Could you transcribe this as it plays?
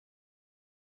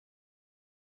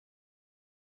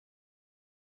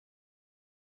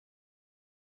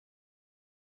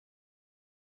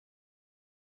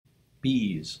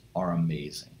Bees are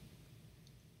amazing.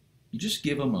 You just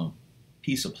give them a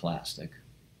piece of plastic,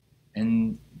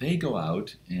 and they go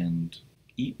out and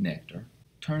eat nectar,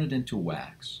 turn it into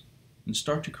wax, and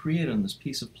start to create on this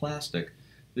piece of plastic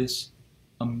this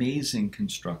amazing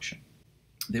construction.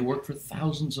 They work for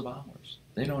thousands of hours.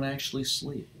 They don't actually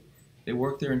sleep. They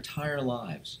work their entire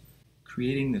lives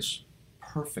creating this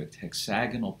perfect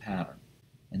hexagonal pattern.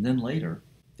 And then later,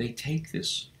 they take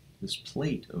this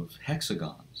plate of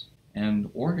hexagons and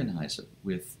organize it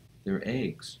with their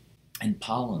eggs and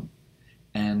pollen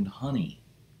and honey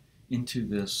into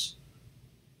this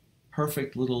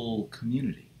perfect little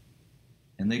community.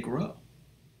 And they grow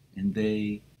and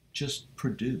they just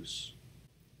produce.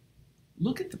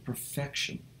 Look at the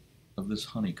perfection of this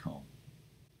honeycomb.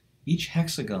 Each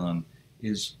hexagon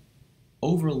is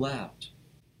overlapped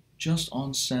just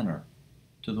on center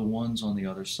to the ones on the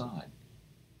other side.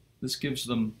 This gives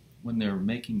them, when they're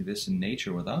making this in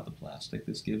nature without the plastic,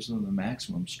 this gives them the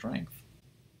maximum strength.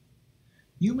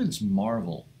 Humans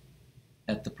marvel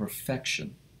at the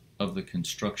perfection of the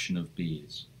construction of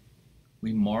bees.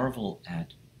 We marvel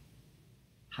at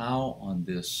how on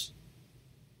this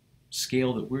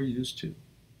scale that we're used to,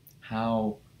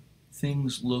 how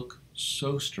things look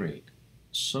so straight,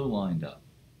 so lined up,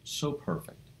 so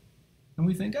perfect. And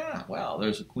we think, well,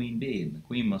 there's a queen bee, and the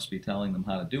queen must be telling them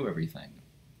how to do everything.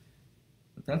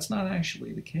 But that's not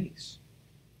actually the case.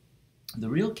 The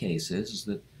real case is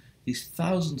that these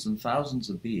thousands and thousands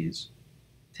of bees,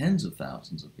 tens of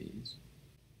thousands of bees,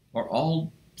 are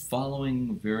all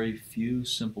following very few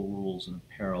simple rules in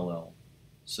a parallel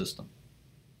system.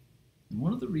 And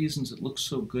one of the reasons it looks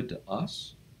so good to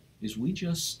us is we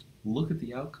just look at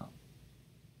the outcome.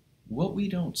 What we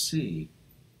don't see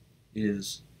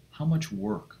is how much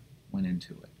work went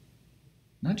into it.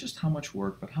 Not just how much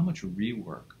work, but how much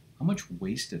rework, how much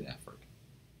wasted effort.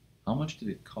 How much did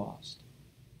it cost?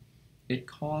 It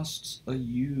costs a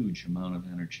huge amount of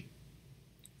energy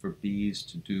for bees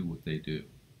to do what they do.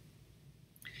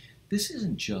 This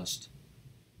isn't just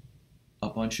a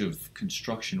bunch of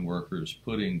construction workers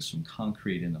putting some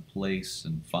concrete into place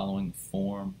and following the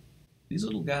form. These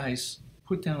little guys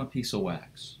put down a piece of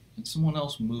wax, and someone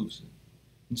else moves it,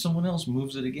 and someone else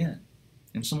moves it again,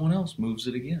 and someone else moves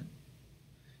it again.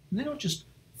 And they don't just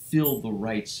fill the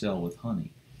right cell with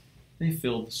honey. They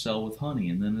fill the cell with honey,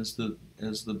 and then as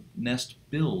the nest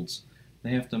builds,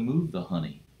 they have to move the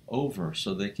honey over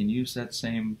so they can use that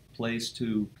same place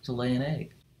to lay an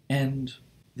egg. And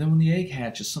then when the egg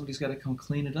hatches, somebody's got to come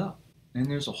clean it up. And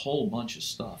there's a whole bunch of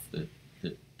stuff that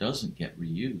doesn't get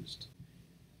reused.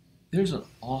 There's an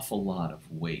awful lot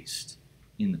of waste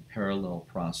in the parallel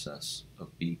process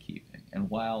of beekeeping. And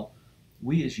while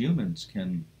we as humans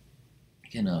can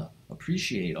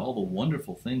appreciate all the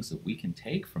wonderful things that we can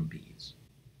take from bees,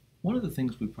 one of the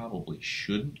things we probably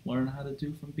shouldn't learn how to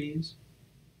do from bees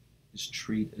is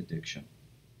treat addiction.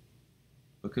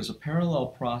 Because a parallel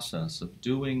process of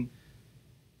doing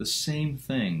the same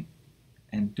thing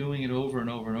and doing it over and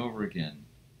over and over again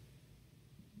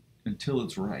until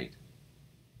it's right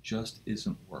just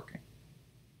isn't working.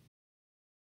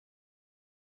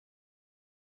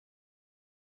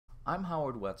 I'm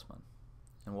Howard Wetzman,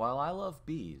 and while I love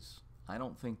bees, I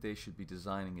don't think they should be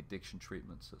designing addiction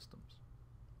treatment systems.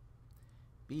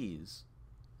 Bees,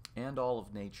 and all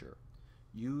of nature,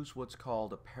 use what's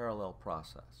called a parallel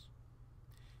process.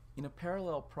 In a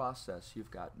parallel process,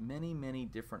 you've got many, many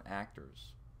different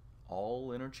actors,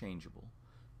 all interchangeable,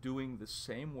 doing the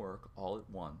same work all at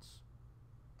once,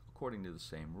 according to the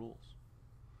same rules.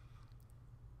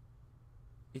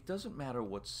 It doesn't matter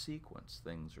what sequence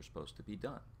things are supposed to be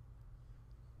done.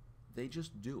 They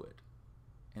just do it.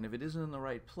 And if it isn't in the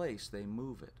right place, they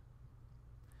move it.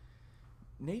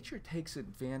 Nature takes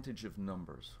advantage of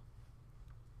numbers.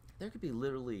 There could be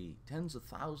literally tens of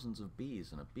thousands of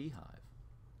bees in a beehive.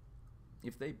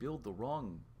 If they build the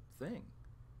wrong thing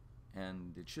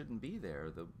and it shouldn't be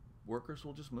there, the workers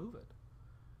will just move it.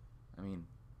 I mean,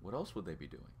 what else would they be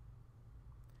doing?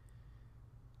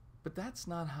 But that's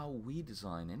not how we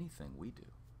design anything we do.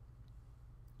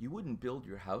 You wouldn't build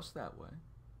your house that way.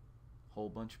 A whole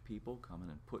bunch of people coming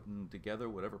and putting together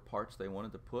whatever parts they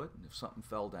wanted to put, and if something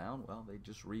fell down, well, they'd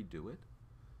just redo it.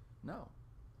 No.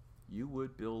 You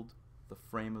would build the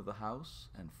frame of the house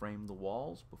and frame the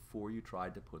walls before you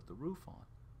tried to put the roof on,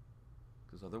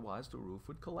 because otherwise the roof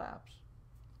would collapse.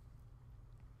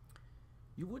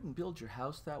 You wouldn't build your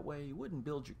house that way. You wouldn't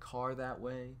build your car that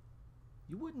way.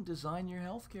 You wouldn't design your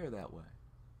healthcare that way.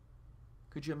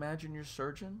 Could you imagine your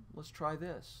surgeon? Let's try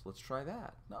this. Let's try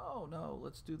that. No,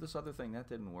 let's do this other thing. That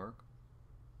didn't work.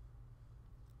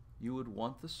 You would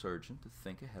want the surgeon to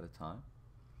think ahead of time.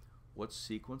 What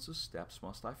sequence of steps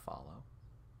must I follow?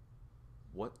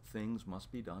 What things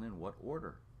must be done in what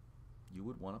order? You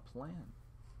would want a plan.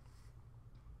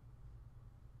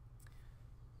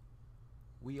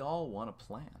 We all want a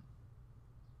plan.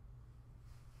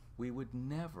 We would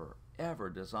never, ever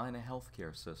design a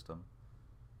healthcare system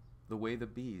the way the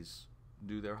bees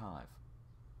do their hive.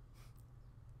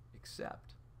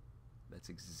 Except that's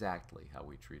exactly how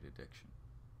we treat addiction.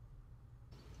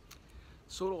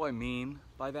 So what do I mean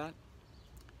by that?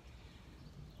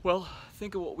 Well,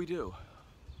 think of what we do.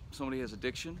 Somebody has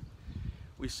addiction,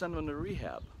 we send them to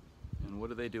rehab. And what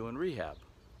do they do in rehab?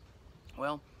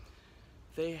 Well,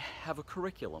 they have a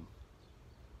curriculum.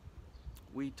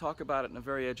 We talk about it in a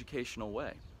very educational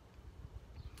way.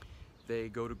 They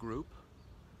go to group,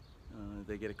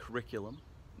 they get a curriculum.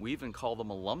 We even call them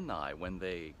alumni when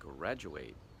they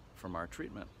graduate from our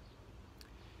treatment.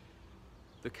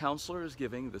 The counselor is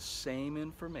giving the same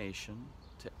information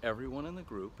to everyone in the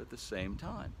group at the same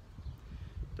time.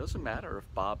 Doesn't matter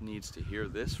if Bob needs to hear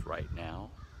this right now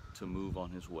to move on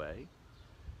his way.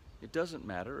 It doesn't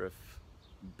matter if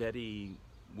Betty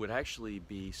would actually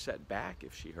be set back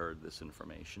if she heard this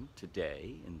information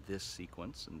today in this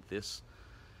sequence, in this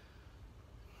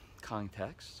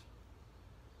context.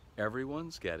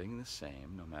 Everyone's getting the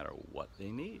same no matter what they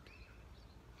need.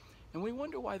 And we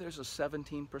wonder why there's a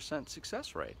 17%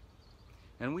 success rate.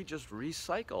 And we just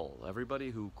recycle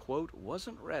everybody who, quote,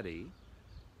 wasn't ready,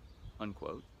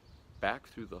 unquote, back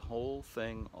through the whole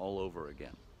thing all over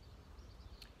again.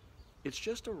 It's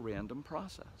just a random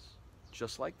process.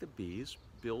 Just like the bees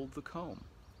build the comb.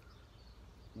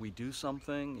 We do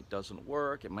something, it doesn't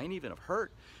work, it might even have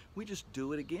hurt. We just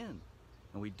do it again,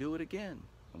 and we do it again,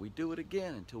 and we do it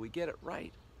again until we get it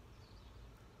right.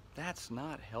 That's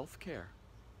not healthcare.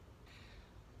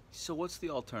 So what's the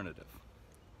alternative?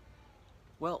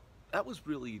 Well, that was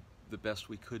really the best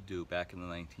we could do back in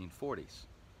the 1940s.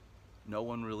 No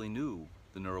one really knew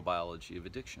the neurobiology of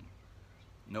addiction.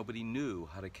 Nobody knew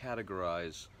how to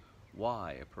categorize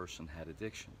why a person had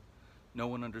addiction. No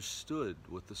one understood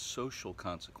what the social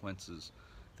consequences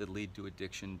that lead to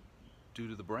addiction do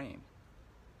to the brain.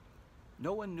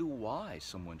 No one knew why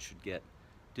someone should get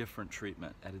different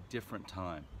treatment at a different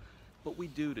time, but we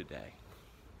do today.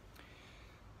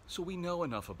 So we know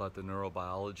enough about the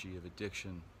neurobiology of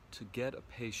addiction to get a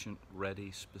patient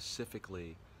ready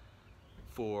specifically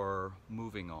for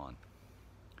moving on.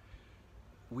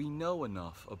 We know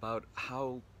enough about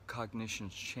how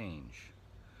cognitions change.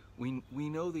 We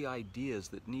know the ideas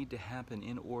that need to happen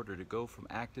in order to go from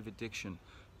active addiction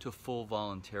to full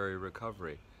voluntary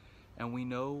recovery. And we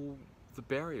know the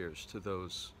barriers to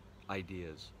those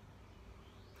ideas.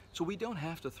 So we don't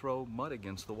have to throw mud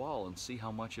against the wall and see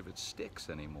how much of it sticks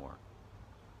anymore.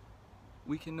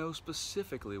 We can know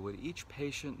specifically what each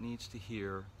patient needs to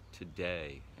hear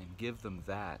today and give them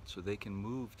that so they can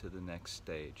move to the next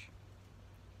stage.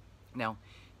 Now,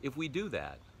 if we do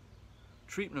that,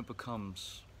 treatment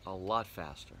becomes a lot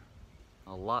faster,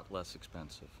 a lot less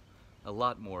expensive, a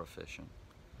lot more efficient,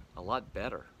 a lot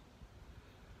better.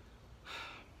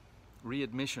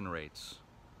 Readmission rates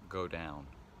go down.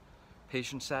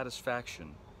 Patient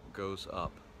satisfaction goes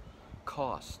up.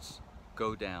 Costs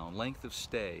go down. Length of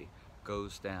stay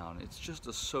goes down. It's just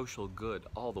a social good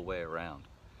all the way around.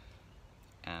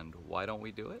 And why don't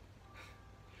we do it?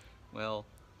 Well,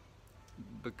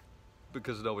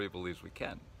 because nobody believes we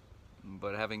can.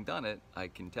 But having done it, I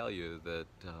can tell you that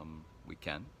we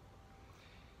can.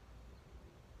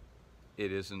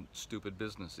 It isn't stupid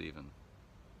business even.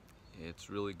 It's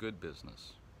really good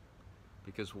business.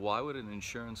 Because why would an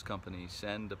insurance company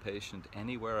send a patient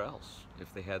anywhere else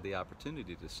if they had the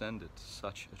opportunity to send it to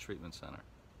such a treatment center?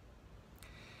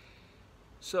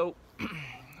 So,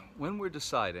 when we're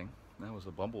deciding, that was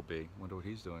a bumblebee, wonder what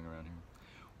he's doing around here.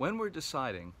 When we're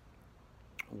deciding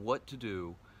what to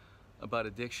do about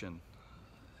addiction,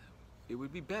 it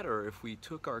would be better if we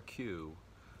took our cue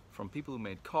from people who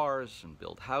made cars and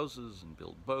build houses and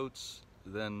build boats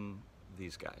than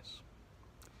these guys.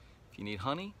 If you need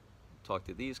honey, talk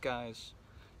to these guys.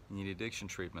 You need addiction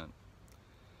treatment,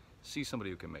 see somebody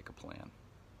who can make a plan.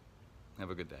 Have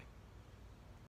a good day.